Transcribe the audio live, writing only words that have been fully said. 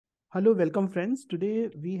Hello, welcome friends. Today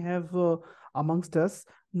we have amongst us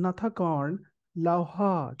Natthakarn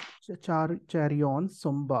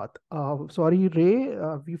Laohacharoensombat. Sorry, Ray.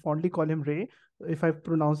 We fondly call him Ray if I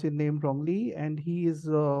pronounce his name wrongly, and he is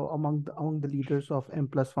among the leaders of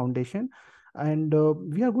MPLUS Foundation. And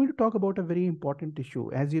we are going to talk about a very important issue.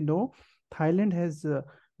 As you know, Thailand has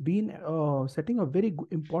been setting a very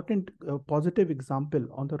important positive example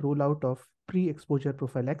on the rollout of pre-exposure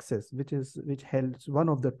prophylaxis, which helps one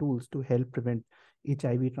of the tools to help prevent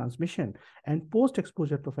HIV transmission, and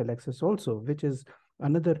post-exposure prophylaxis also, which is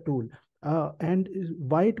another tool. And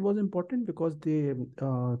why it was important? Because the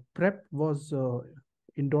PrEP was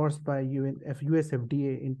endorsed by US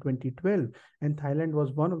FDA in 2012, and Thailand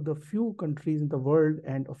was one of the few countries in the world,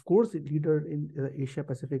 and of course, a leader in the Asia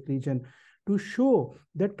Pacific region, to show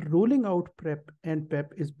that rolling out PrEP and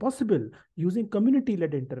PEP is possible using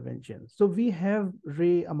community-led intervention. So we have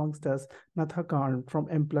Ray amongst us, Natthakarn from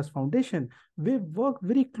MPLUS Foundation. We work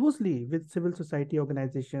very closely with civil society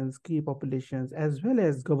organizations, key populations, as well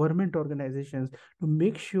as government organizations to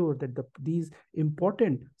make sure that these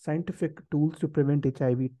important scientific tools to prevent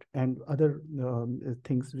HIV and other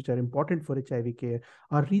things which are important for HIV care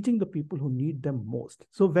are reaching the people who need them most.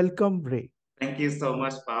 So welcome, Ray. Thank you so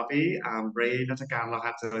much, Bobby. I'm Ray Natthakarn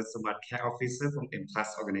Laohacharoensombat, Care Officer from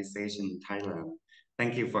MPLUS Organization in Thailand.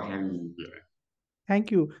 Thank you for having me here.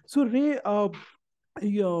 Thank you. So, Ray,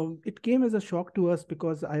 it came as a shock to us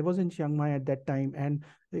because I was in Chiang Mai at that time, and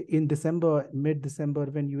in December, mid-December,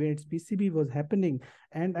 when UNAIDS PCB was happening,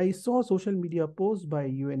 and I saw social media posts by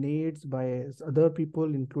UNAIDS, by other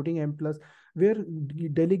people, including MPLUS, where the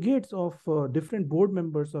delegates of different board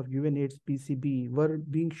members of UNAIDS PCB were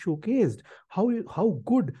being showcased how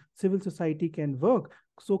good civil society can work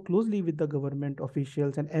so closely with the government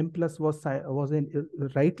officials, and MPLUS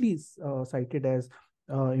rightly cited as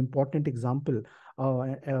important example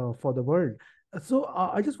for the world. So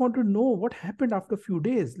I just want to know what happened after a few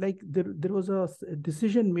days. Like there was a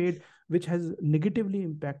decision made which has negatively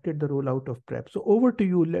impacted the rollout of PrEP. So over to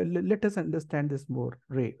you. Let us understand this more.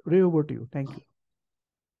 Ray, over to you. Thank you.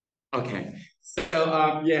 Okay. So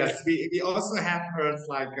yes, we also have heard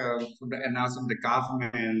from the announcement of the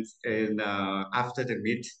government in after the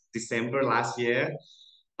mid-December last year,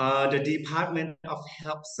 the Department of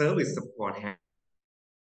Health Service Support has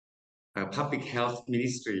Public Health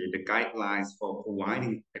Ministry the guidelines for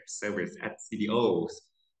providing PrEP service at CDOs.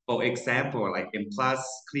 For example, like MPLUS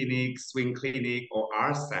clinic, swing clinic, or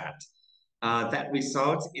RSAT. That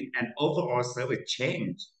results in an overall service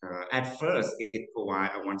change. At first, it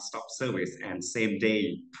provides a one-stop service and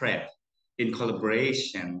same-day PrEP in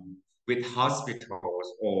collaboration with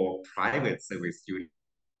hospitals or private service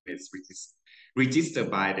units, which is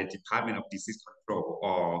registered by the Department of Disease Control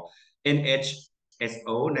or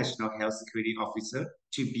NHSO, National Health Security Officer,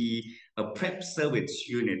 to be a PrEP service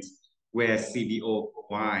unit where CBO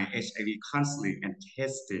provide HIV counseling and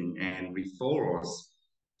testing and referrals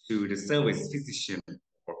to the service physician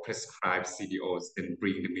or prescribe CBOs, then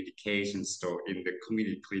bring the medication stored in the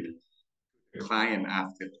community clinic to the client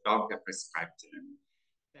after the doctor prescribed them.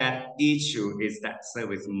 That issue is that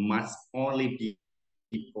service must only be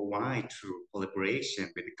provided through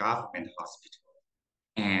collaboration with the government hospital.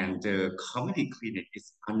 And the community clinic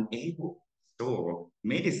is unable to store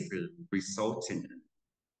medicine resulting in,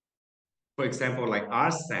 for example, like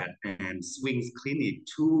RSAT and Swings Clinic,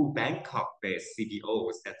 two Bangkok-based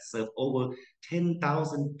CBOs that serve over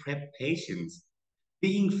 10,000 PrEP patients,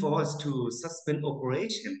 being forced to suspend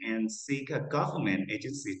operation and seek a government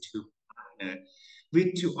agency to partner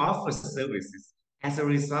with to offer services. As a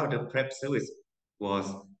result, the PrEP service was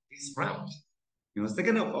disrupted.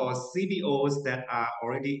 Second of all, CBOs that are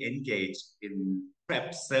already engaged in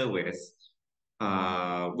PrEP service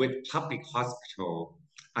with public hospital,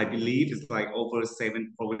 I believe it's like over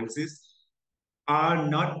 7 provinces, are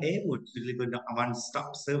not able to deliver the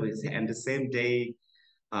one-stop service and the same day,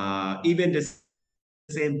 even the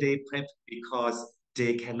same day PrEP because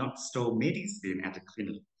they cannot store medicine at the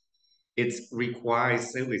clinic. It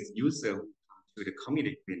requires service user to the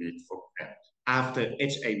community clinic for PrEP. After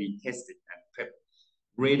HIV testing and PrEP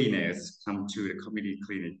readiness come to the community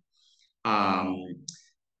clinic. Um,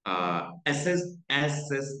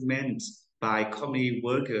 assessment by community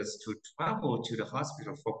workers to travel to the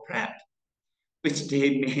hospital for PrEP, which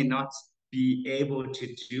they may not be able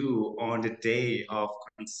to do on the day of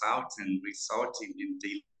consultation, resulting in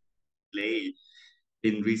delay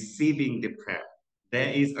in receiving the PrEP. There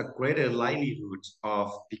is a greater likelihood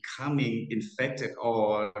of becoming infected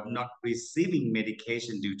or not receiving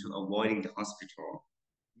medication due to avoiding the hospital.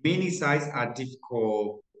 Many sites are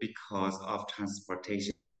difficult because of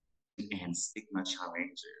transportation and stigma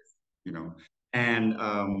challenges. you know. And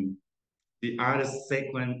the other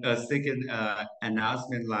second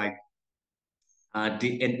announcement, like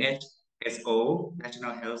the NHSO,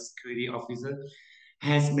 National Health Security Officer,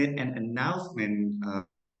 has made an announcement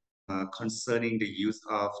concerning the use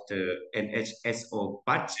of the NHSO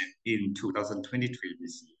budget in 2023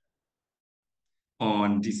 this year.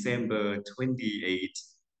 On December 28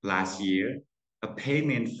 last year, a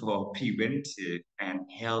payment for preventive and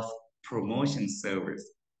health promotion service,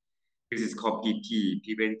 this is called PT,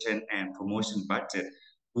 Prevention and Promotion Budget,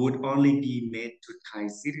 would only be made to Thai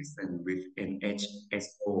citizens with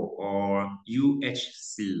NHSO or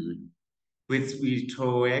UHC, with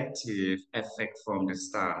retroactive effect from the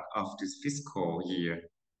start of this fiscal year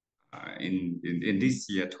in this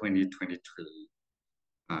year, 2023.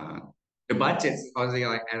 Uh, the budgets also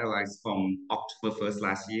like analyzed from October 1st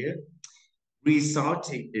last year,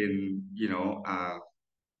 resulting in,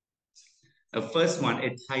 the first one, a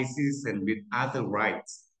Thai citizen with other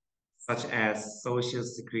rights, such as social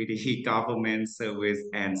security, government service,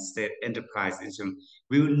 and state enterprise insurance,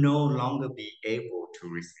 will no longer be able to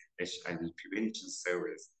receive HIV prevention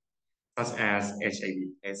service, such as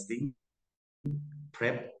HIV testing,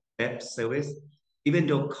 PrEP service, even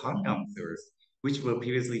though condom service, which were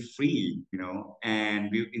previously free,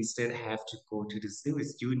 and will instead have to go to the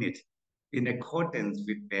service unit in accordance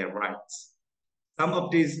with their rights. Some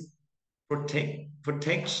of these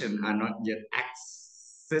protection are not yet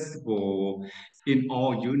accessible in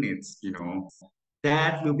all units,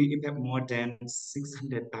 That will be impact more than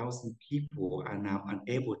 600,000 people are now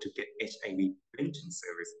unable to get HIV prevention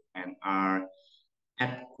service and are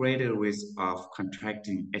at greater risk of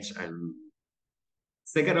contracting HIV.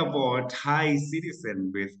 Second of all, Thai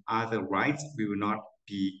citizens with other rights will not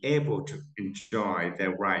be able to enjoy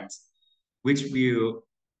their rights, which will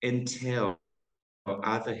entail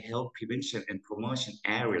other health prevention and promotion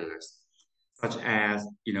areas, such as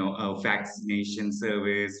vaccination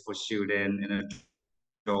service for children and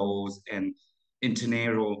adults, and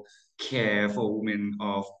internal care for women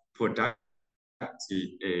of productive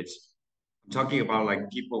age. I'm talking about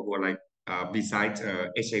like people who are like besides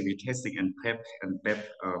HIV testing and PrEP and PrEP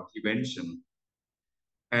prevention.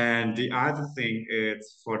 And the other thing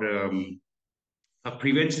is for the a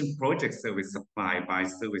prevention project service supplied by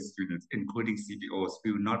service units, including CBOs,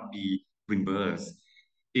 will not be reimbursed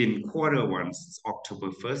in quarter one since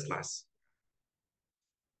October 1st last.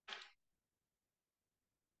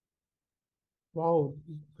 Wow,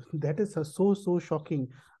 that is so shocking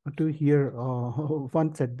to hear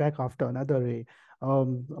one setback after another.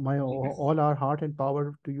 My all our heart and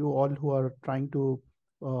power to you all who are trying to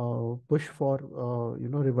push for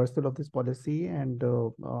reversal of this policy, and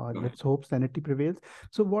let's hope sanity prevails.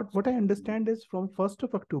 So what I understand is from 1st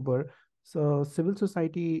of October, so civil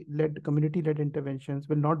society led, community led interventions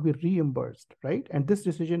will not be reimbursed, right? And this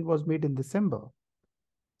decision was made in December.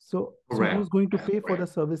 So who's going to pay for the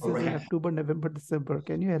services in October, November, December?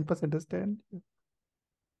 Can you help us understand?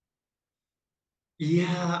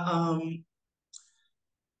 Yeah.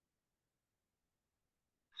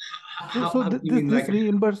 So You this mean this like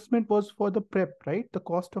reimbursement was for the PrEP, right? The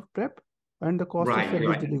cost of PrEP and the cost of service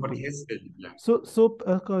right for delivery. testing? Yeah. So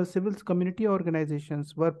civil community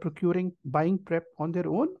organizations were buying PrEP on their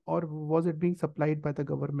own, or was it being supplied by the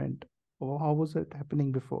government? Or how was it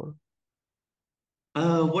happening before?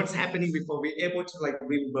 What's happening before we're able to like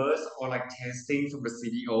reimburse or like testing from the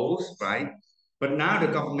CDOs, right? But now the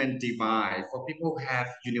government divide for people who have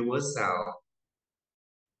universal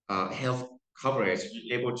health coverage,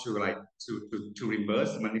 you're able to like to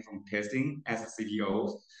reimburse money from testing as a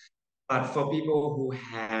CDOs. But for people who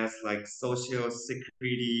has like social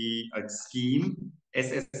security scheme,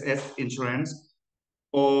 SSS insurance,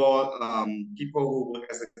 or people who work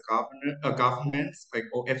as a government like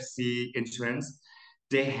OFC insurance,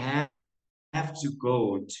 they have to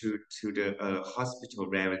go to the hospital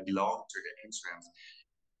where it belong to the insurance.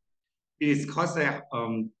 It is cause a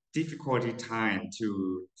difficulty time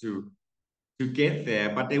to get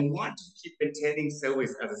there, but they want to keep maintaining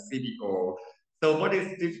service as a CBO. So what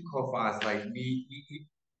is difficult for us, like we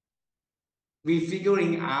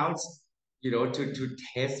figuring out, to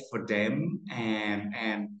test for them,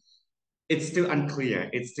 and it's still unclear.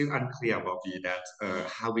 It's still unclear about that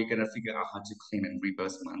how we're gonna figure out how to claim and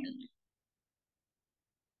reimburse money.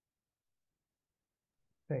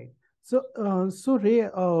 Right. So Ray,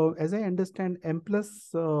 as I understand,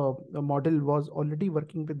 MPLUS model was already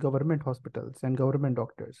working with government hospitals and government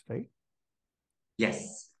doctors, right?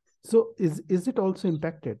 Yes. So is it also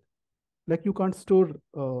impacted? Like you can't store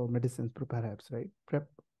medicines, perhaps, right? PrEP.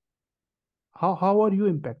 How are you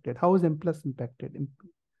impacted? How is MPLUS impacted?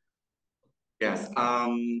 Yes.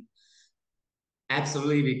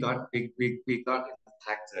 Absolutely, we got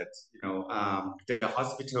impacted. The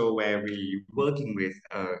hospital where we working with,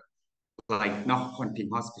 like Natthakarn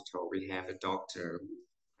Hospital, we have a doctor who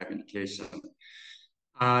have medication.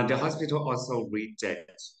 The hospital also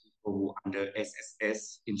reject people who under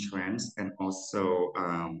SSS insurance and also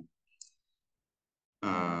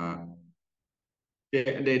uh,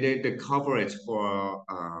 the coverage for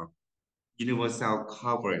universal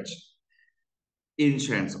coverage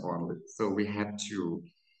insurance only. So we have to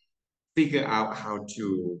figure out how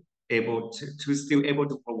to able to still able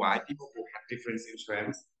to provide people who have different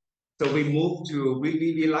insurance. So we moved to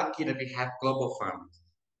we lucky that we have global fund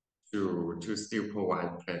to still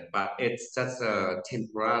provide that, but it's just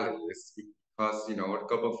temporary because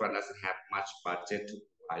global fund doesn't have much budget to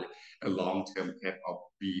provide a long-term type of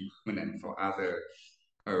be permanent for other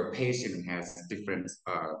patient has different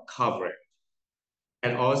coverage.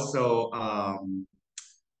 And also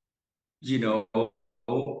you know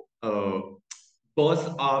uh,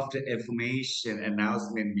 both of the information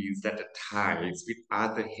announcement means that the ties with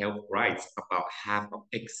other health rights about half of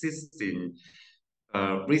existing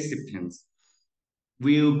recipients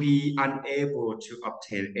will be unable to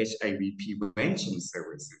obtain HIV prevention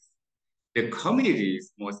services. The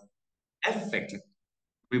communities most affected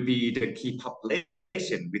will be the key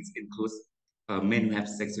population, which includes men who have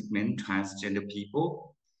sex with men, transgender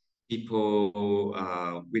people, people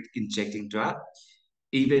with injecting drugs,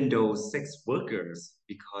 even though sex workers,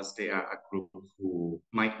 because they are a group who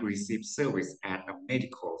might receive service at a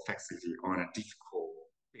medical facility on a difficult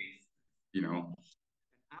basis, you know.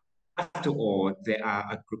 After all, there are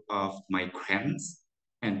a group of migrants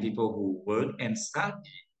and people who work and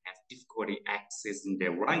study have difficulty accessing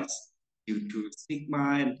their rights due to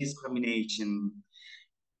stigma and discrimination.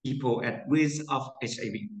 People at risk of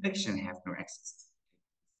HIV infection have no access.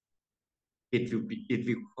 It will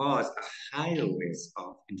cause a higher risk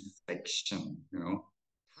of infection.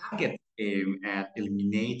 Target aim at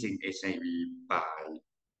eliminating HIV by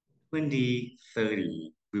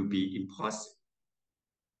 2030 will be impossible.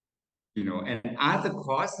 And other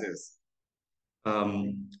causes.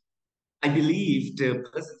 Um, I believe the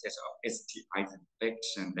percentage of STI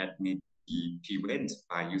infection that may be prevented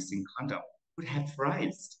by using condom would have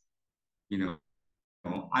risen. You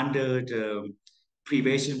under the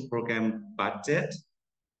prevention program budget,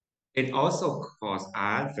 it also cause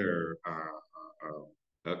other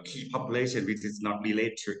key population which is not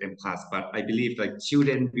related to MPLUS, but I believe like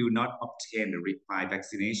children will not obtain the required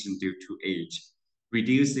vaccination due to age,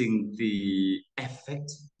 reducing the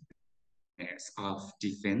effectiveness of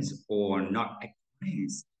defense or not acquiring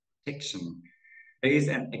protection. There is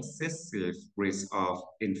an excessive risk of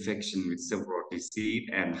infection with several disease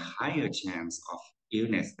and higher chance of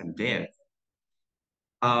illness and death.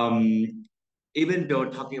 Um, Even though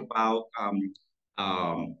talking about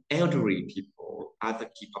elderly people, other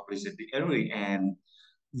key population, the elderly and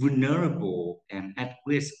vulnerable and at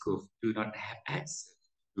risk group do not have access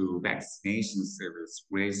to vaccination service,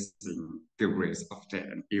 raising the risk of death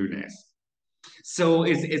and illness. So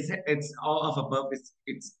it's all of above.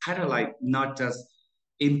 It's kind of like not just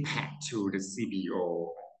impact to the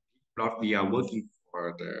CBO. What we are working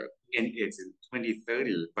for the NH in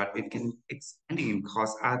 2030, but it can expanding and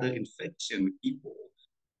cause other infection people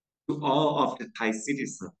to all of the Thai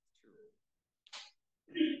citizens.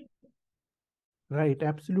 Right,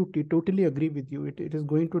 absolutely, totally agree with you. It is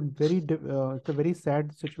going to it's a very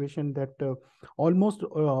sad situation that almost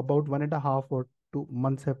about 1.5 or 2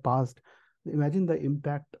 months have passed. Imagine the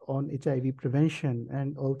impact on HIV prevention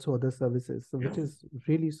and also other services, so which Yeah. is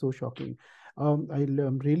really so shocking. I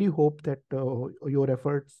really hope that your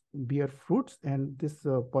efforts bear fruits and this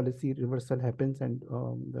policy reversal happens and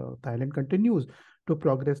Thailand continues to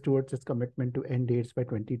progress towards its commitment to end AIDS by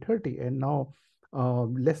 2030. And now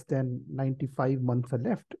less than 95 months are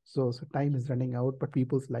left, so time is running out, but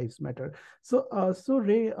people's lives matter. So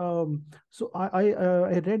Ray, I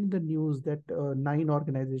read in the news that 9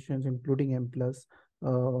 organizations including MPLUS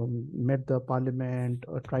met the parliament,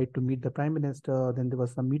 tried to meet the prime minister. Then there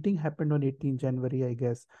was some meeting happened on 18 January, I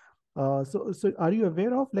guess. So are you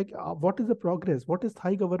aware of like what is the progress, what is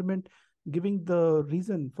Thai government giving the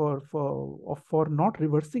reason for not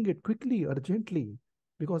reversing it quickly, urgently,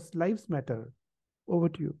 because lives matter? Over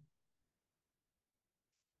to you.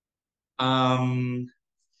 Um,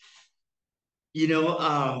 you know,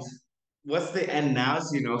 um, what's the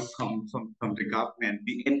announce, from the government,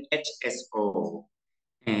 the NHSO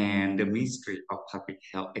and the Ministry of Public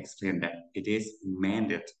Health explained that it is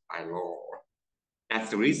mandated by law.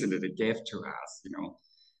 That's the reason that they gave to us.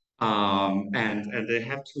 And they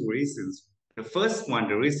have two reasons. The first one,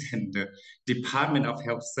 the reason the Department of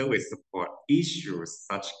Health Service support issues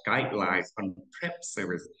such guidelines on PrEP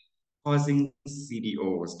service, causing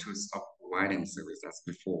CDOs to stop providing service as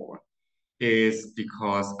before, is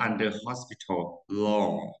because under hospital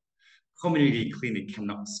law, community clinic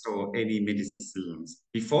cannot store any medicines.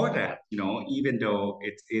 Before that, even though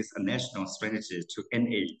it is a national strategy to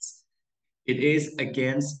end AIDS, it is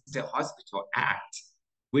against the Hospital Act,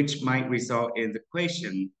 which might result in the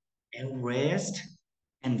question arrest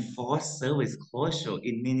and forced service closure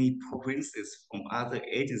in many provinces from other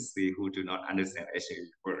agencies who do not understand HIV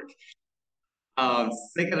work.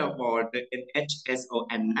 Second of all, the NHSO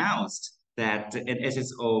announced that the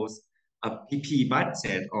NHSO's PP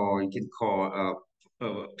budget, or you can call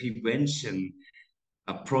prevention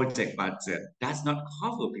project budget, does not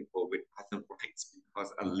cover people with other rights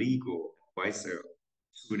because a legal advisor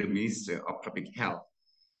to the Minister of Public Health,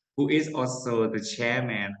 who is also the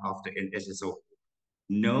chairman of the NHSO,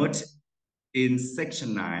 note in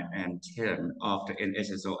Section 9 and 10 of the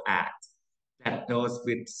NHSO Act that those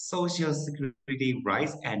with social security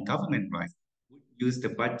rights and government rights would use the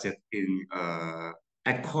budget in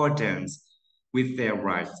accordance with their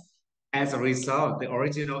rights. As a result, the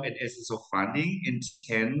original NSSO funding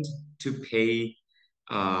intend to pay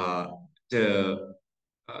the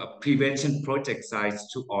prevention project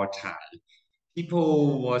sites to all time.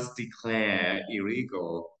 People was declared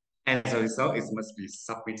illegal. As a result, it must be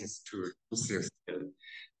submitted to system,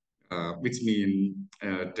 which means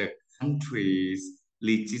the country's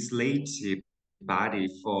legislative body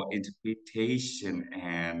for interpretation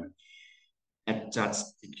and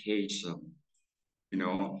adjudication.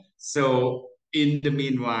 So in the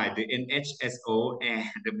meanwhile, the NHSO and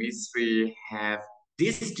the ministry have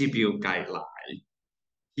distribute guidelines.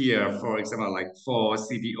 Here, for example, like for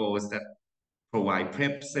CBOs that provide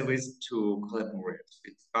PrEP service to collaborate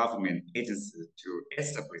with government agencies to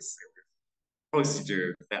establish service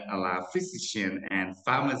procedures that allow physicians and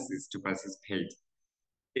pharmacists to participate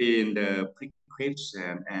in the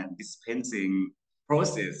prescription and dispensing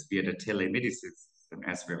process via the telemedicine system,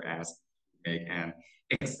 as well as make an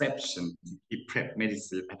exception to keep PrEP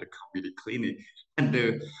medicine at the community clinic and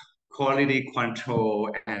the quality control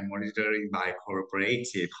and monitoring by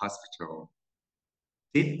cooperative hospital.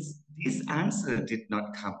 This answer did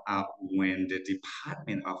not come up when the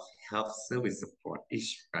Department of Health Service Support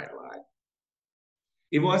issued guidelines.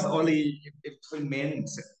 It was only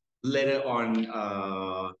implemented later on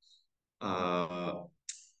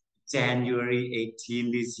January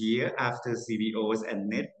 18 this year after CBOs and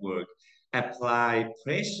network apply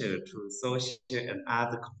pressure to social and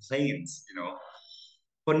other complaints,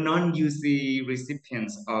 for non-UC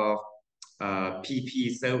recipients of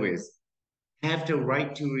PP service have the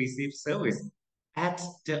right to receive service at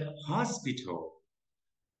the hospital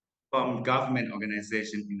from government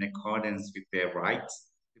organizations in accordance with their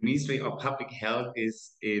rights. The Ministry of Public Health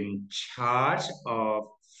is in charge of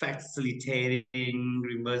facilitating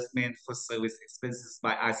reimbursement for service expenses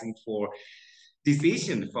by asking for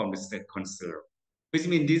decision from the state concerned, which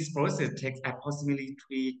means this process takes approximately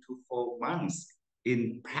 3 to 4 months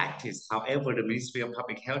in practice. However, the Ministry of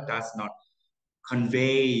Public Health does not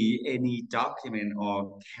convey any document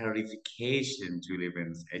or clarification to the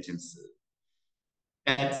relevant agency.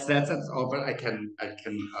 That's all, but I can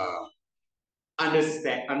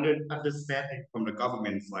understand it from the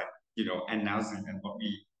government's announcement, and what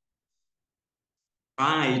we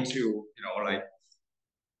try to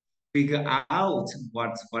figure out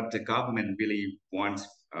what the government really wants,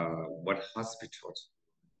 what hospitals,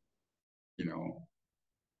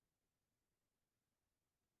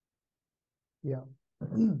 Yeah.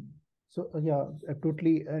 So yeah,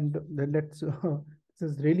 totally. And then let's.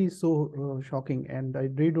 This is really so shocking, and I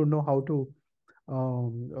really don't know how to.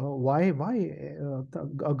 Why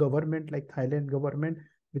a government like Thailand government,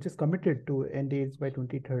 which is committed to end AIDS by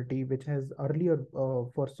 2030, which has earlier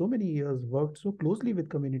for so many years worked so closely with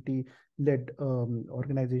community-led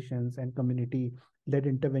organizations and community-led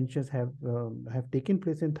interventions have taken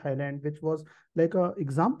place in Thailand, which was like a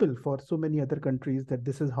example for so many other countries that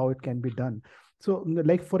this is how it can be done. So,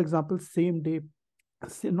 like for example, same day,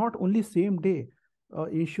 not only same day,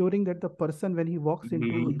 ensuring that the person when he walks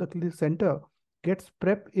into the clinic center gets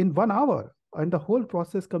PrEP in 1 hour, and the whole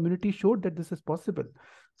process community showed that this is possible.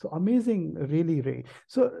 So amazing, really, Ray.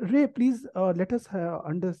 So Ray, please let us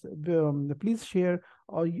please share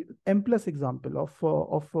MPLUS example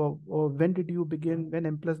when did you begin, when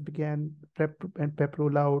MPLUS began PrEP and PrEP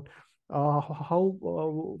rollout. How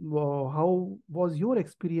was your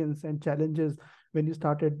experience and challenges when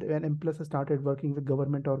MPLUS started working with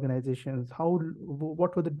government organizations?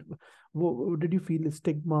 What were did you feel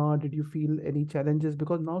stigma? Did you feel any challenges?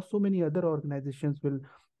 Because now so many other organizations will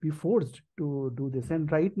be forced to do this.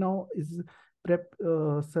 And right now, is PrEP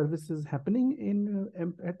services happening in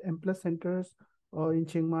at MPLUS centers in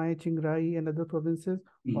Chiang Mai, Chiang Rai, and other provinces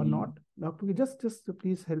or not? Now, just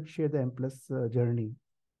please help share the MPLUS journey.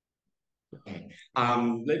 Okay.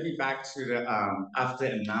 Let me back to the after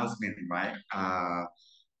announcement, right?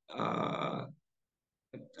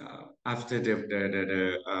 After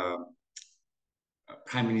the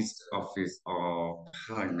Prime Minister Office or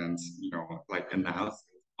Parliament, like announced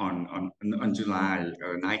on July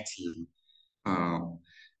 19.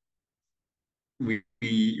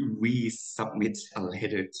 We submit a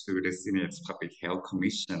letter to the Senate Public Health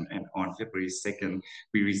Commission, and on February 2nd,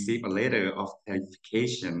 we received a letter of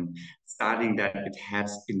clarification stating that it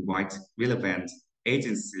has invited relevant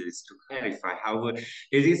agencies to clarify. However,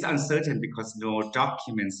 it is uncertain because no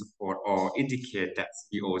documents support or indicate that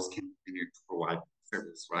CEOs can continue to provide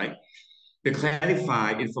service, right? The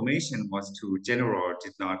clarified information was too general,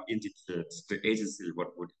 did not indicate the agency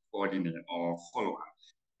what would coordinate or follow up.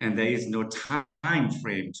 And there is no time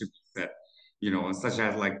frame to be set, such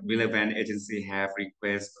as like relevant agency have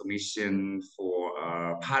request permission for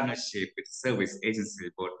partnership with service agency,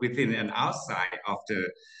 both within and outside of the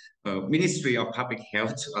Ministry of Public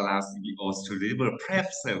Health to allow CEOs to deliver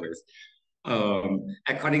PrEP service.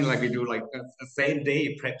 According like we do like a same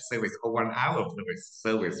day PrEP service or 1 hour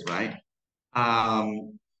service, right?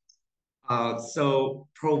 So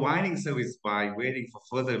providing service by waiting for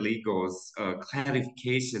further legal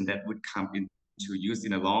clarification that would come into use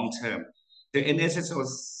in the long term. The NSSO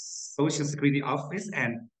Social Security Office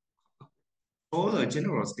and Controller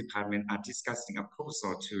General's Department are discussing a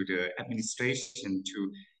proposal to the administration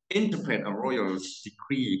to interpret a royal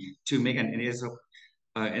decree to make an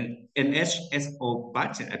NHSO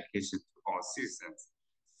budget application to all citizens.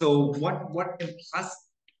 So what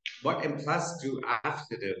MPLUS do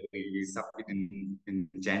after we submit in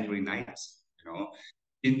January 9th,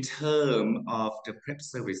 in terms of the PrEP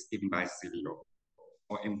service given by CBO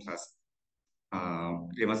or MPLUS,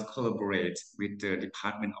 they must collaborate with the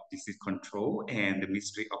Department of Disease Control and the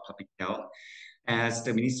Ministry of Public Health as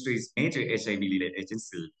the ministry's major HIV-related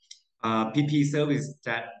agency. PP service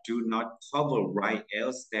that do not cover right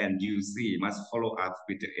else than UC must follow up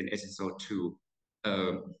with the NHSO to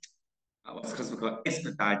what's called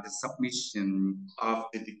expedite the submission of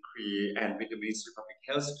the decree and with the Ministry of Public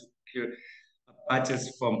Health to procure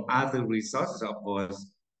budgets from other resources, of course,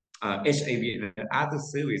 HIV and other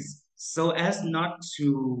services, so as not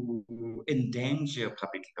to endanger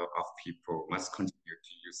public health of people must continue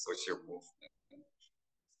to use social movement.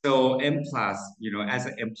 So MPLUS, as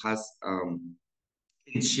an MPLUS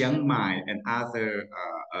in Chiang Mai and other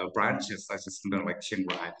branches such as like Chiang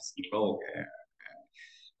Rai,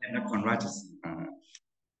 and Natthakarn Laohacharoensombat,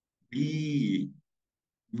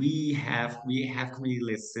 we have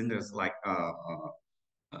community centers like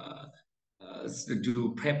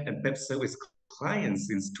do PrEP and PrEP service clients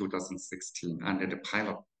since 2016 under the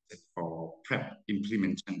pilot for PrEP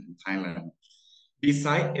implementation in Thailand.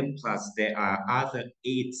 Besides MPLUS, there are other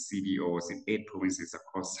 8 CBOs in 8 provinces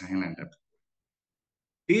across Thailand.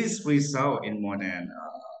 This result in more than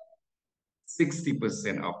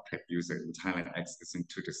 60% of PrEP users in Thailand accessing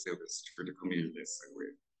to the service through the community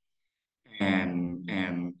survey. And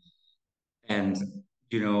in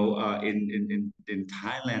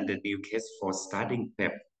Thailand, the new case for starting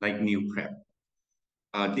PrEP, like new PrEP,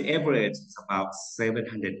 the average is about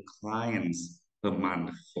 700 clients per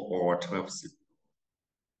month for all 12 cities.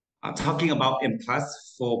 Talking about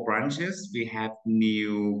MPLUS 4 branches, we have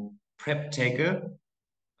new PrEP taker,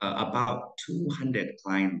 about 200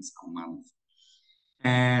 clients a month.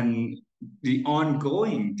 And the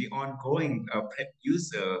ongoing PrEP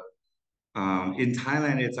user in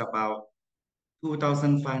Thailand, it's about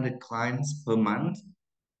 2,500 clients per month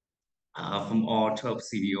from all 12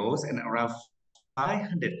 CBOs and around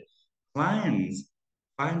 500 clients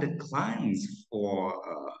for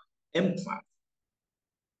MPLUS,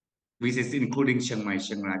 which is including Chiang Mai,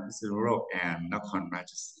 Chiang Rai, Pisaru, and Nakhon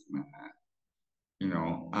Ratchasima.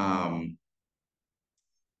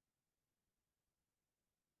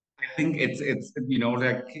 I think it's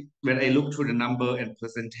like when I look through the number and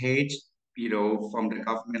percentage, from the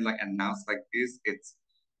government like announced like this,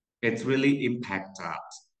 it's really impact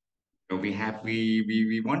us. We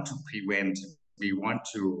want to prevent, we want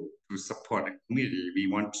to support the community, we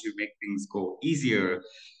want to make things go easier,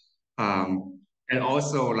 and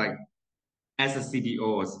also like as a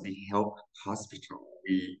CBOs, we help hospital,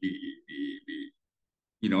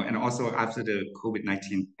 and also after the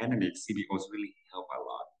COVID-19 pandemic, CBOs really help a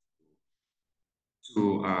lot to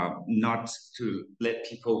not to let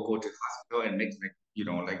people go to hospital and make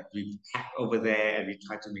like we hack over there and we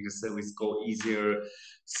try to make the service go easier.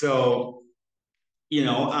 So, you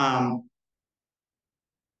know,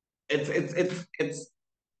 it's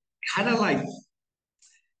kind of like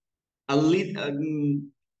a little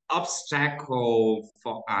obstacle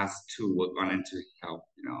for us to work on and to help.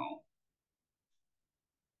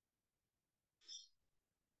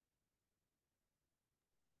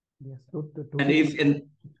 Yes, And totally. if and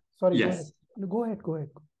Sorry, go ahead. yes, No, go ahead, go ahead.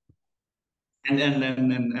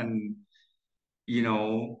 and you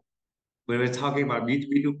know when we're talking about we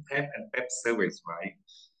do PrEP and PrEP service, right?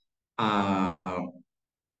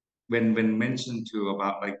 When mentioned to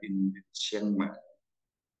about like in Chiang Mai,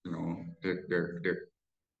 the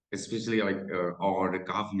especially like all the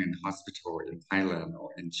government hospital in Thailand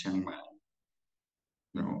or in Chiang Mai,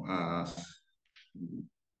 you know,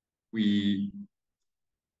 we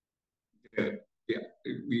uh, yeah,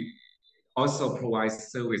 we also provide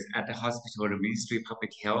service at the hospital. The Ministry of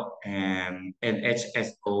Public Health and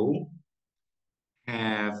NHSO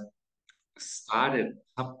have started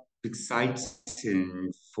public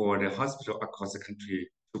siting for the hospital across the country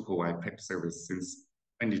to provide PrEP service since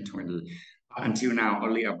 2020. Until now,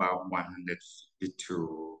 only about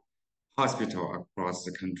 152 hospitals across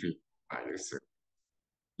the country provide this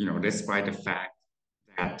service. Despite the fact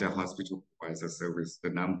that the hospital provides a service, the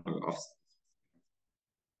number of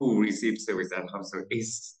who receive service at hospital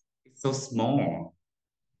is so small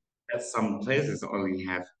that some places only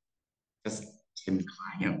have just 10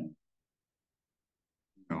 clients,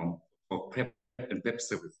 for PrEP and PrEP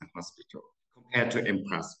service in hospital. Compared to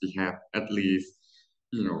MPLUS, we have at least,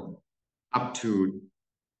 up to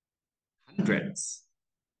hundreds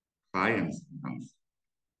clients a month.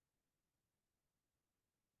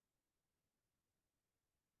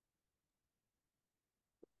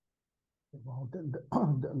 Wow,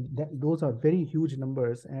 those are very huge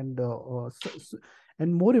numbers, and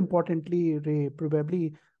and more importantly, Ray,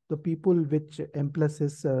 probably the people which MPLUS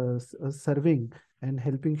is serving and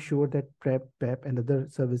helping sure that PrEP, PEP, and other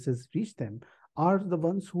services reach them are the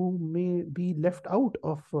ones who may be left out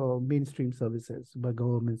of mainstream services by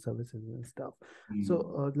government services and stuff.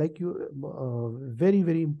 So, like you, very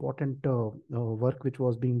very important work which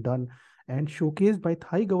was being done and showcased by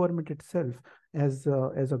Thai government itself as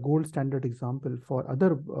a gold standard example for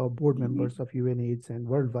other board members of UNAIDS and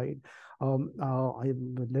worldwide.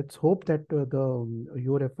 Let's hope that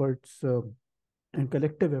your efforts and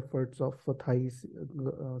collective efforts of Thai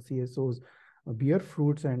CSOs bear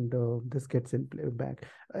fruits and this gets in play back.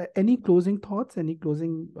 Any closing thoughts? Any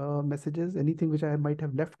closing messages? Anything which I might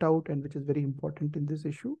have left out and which is very important in this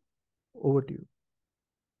issue? Over to you.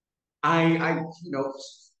 I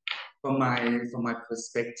from my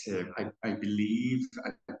perspective, I believe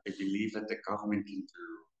that the government can do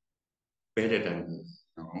better than this.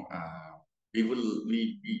 We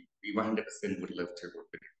 100% would love to work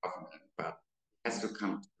with the government, but it has to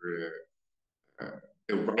come to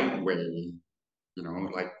the right way.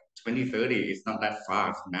 Like 2030 is not that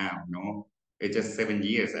far from now. It's just 7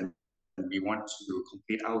 years, and we want to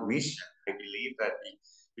complete our mission. I believe that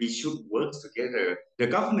we should work together. The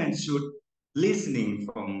government should listening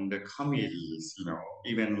from the communities,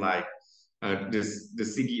 even like the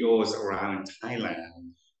CEOs around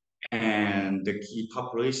Thailand and the key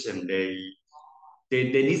population. They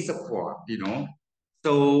need support.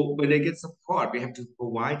 So when they get support, we have to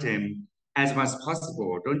provide them as much as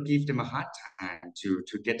possible. Don't give them a hard time to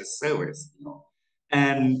get the service.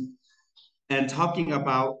 And talking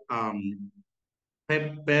about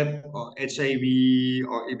PrEP or HIV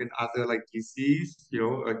or even other like disease.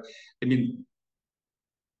 I mean,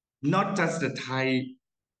 not just the Thai,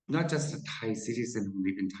 not just the Thai citizen who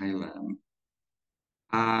live in Thailand.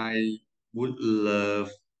 I would love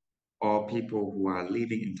all people who are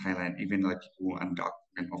living in Thailand, even like people who are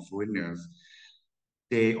undocumented or foreigners,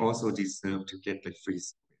 they also deserve to get the free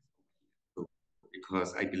service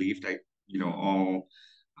because I believe that all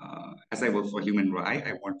as I work for human rights,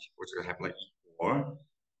 I want people to have like equal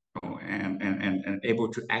and able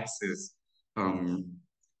to access um,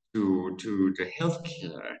 to the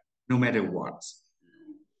healthcare no matter what,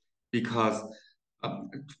 because um,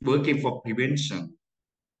 working for prevention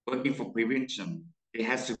working for prevention, it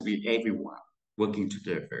has to be everyone working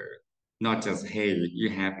together, not just, hey, you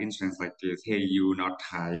have insurance like this, hey, you not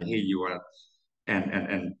Thai, hey, you are,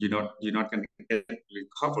 and you're not going to get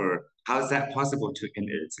recovered. How is that possible to end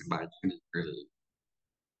AIDS by 2030?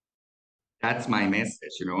 That's my message.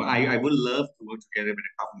 I would love to work together with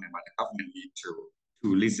the government, but the government need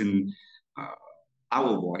to listen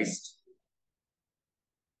our voice.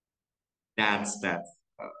 That's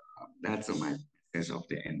my message of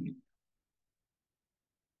the ending.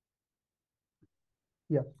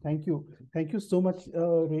 Yeah, thank you. Thank you so much,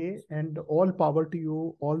 Ray, and all power to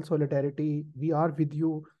you, all solidarity. We are with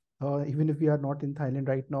you, even if we are not in Thailand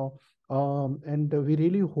right now. And we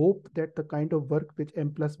really hope that the kind of work which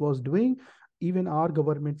M Plus was doing, even our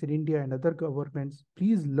governments in India and other governments,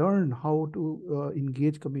 please learn how to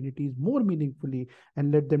engage communities more meaningfully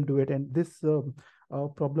and let them do it. And this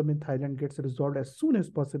problem in Thailand gets resolved as soon as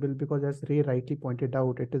possible because, as Ray rightly pointed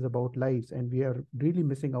out, it is about lives, and we are really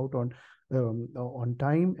missing out on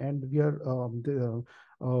time, and we are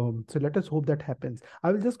so let us hope that happens.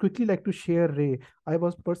 I will just quickly like to share, Ray. I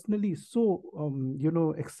was personally so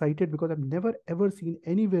excited because I've never ever seen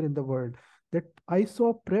anywhere in the world that I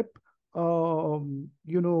saw PrEP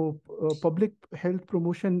public health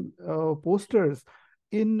promotion posters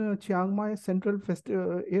in Chiang Mai Central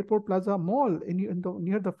Airport Plaza Mall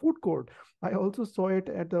near the food court. I also saw it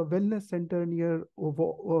at the wellness center near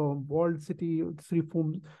Walled City Sri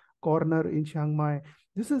Phum corner in Chiang Mai.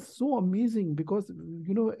 This is so amazing because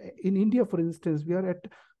in India, for instance, we are at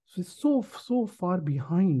so far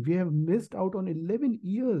behind. We have missed out on 11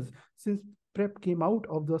 years since PrEP came out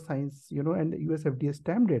of the science, and US FDA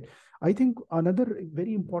stamped it. I think another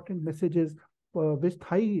very important message is which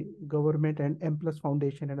Thai government and MPLUS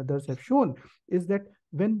Foundation and others have shown is that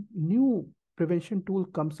when new prevention tool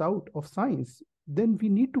comes out of science, then we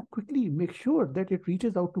need to quickly make sure that it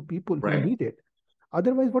reaches out to people who need it.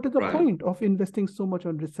 Otherwise, what is the point of investing so much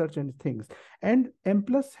on research and things? And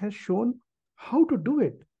MPLUS has shown how to do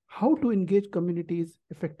it, how to engage communities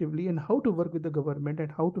effectively, and how to work with the government, and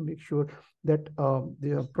how to make sure that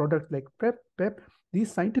the products like PrEP,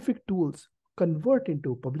 these scientific tools convert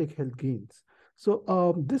into public health gains. So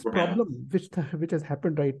this problem which has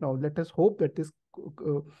happened right now, let us hope that this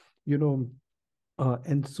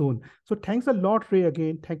and soon. So thanks a lot, Ray,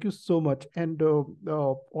 again. Thank you so much. And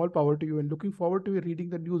all power to you. And looking forward to reading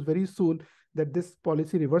the news very soon that this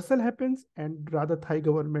policy reversal happens and rather Thai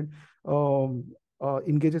government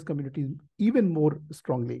engages communities even more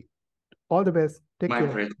strongly. All the best. Take care.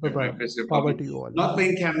 Pleasure, Bye-bye. my pleasure. Power to you all.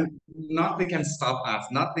 Nothing can stop us.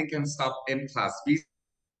 Nothing can stop M Plus. We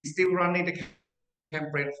still running the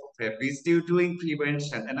campaign for PrEP. We still doing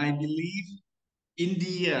prevention, and I believe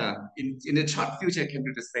India in the short future can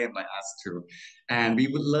do the same like us too. And we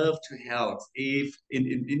would love to help if in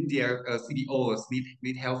India CDOs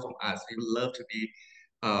need help from us. We would love to be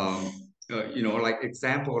like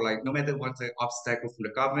example, like no matter what the obstacle from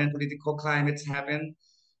the government, political climates happen,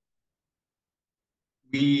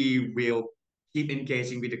 we will keep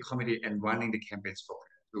engaging with the community and running the campaigns for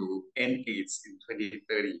to end AIDS in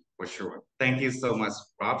 2030 for sure. Thank you so much,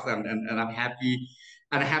 Rob, and I'm happy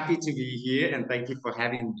to be here, and thank you for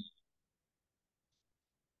having me.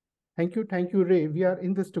 Thank you, Ray. We are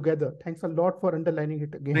in this together. Thanks a lot for underlining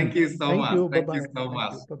it again. Thank you so Thank much. you. Thank Bye-bye. you so Thank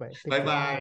much. you. Bye-bye. Take Bye care. bye.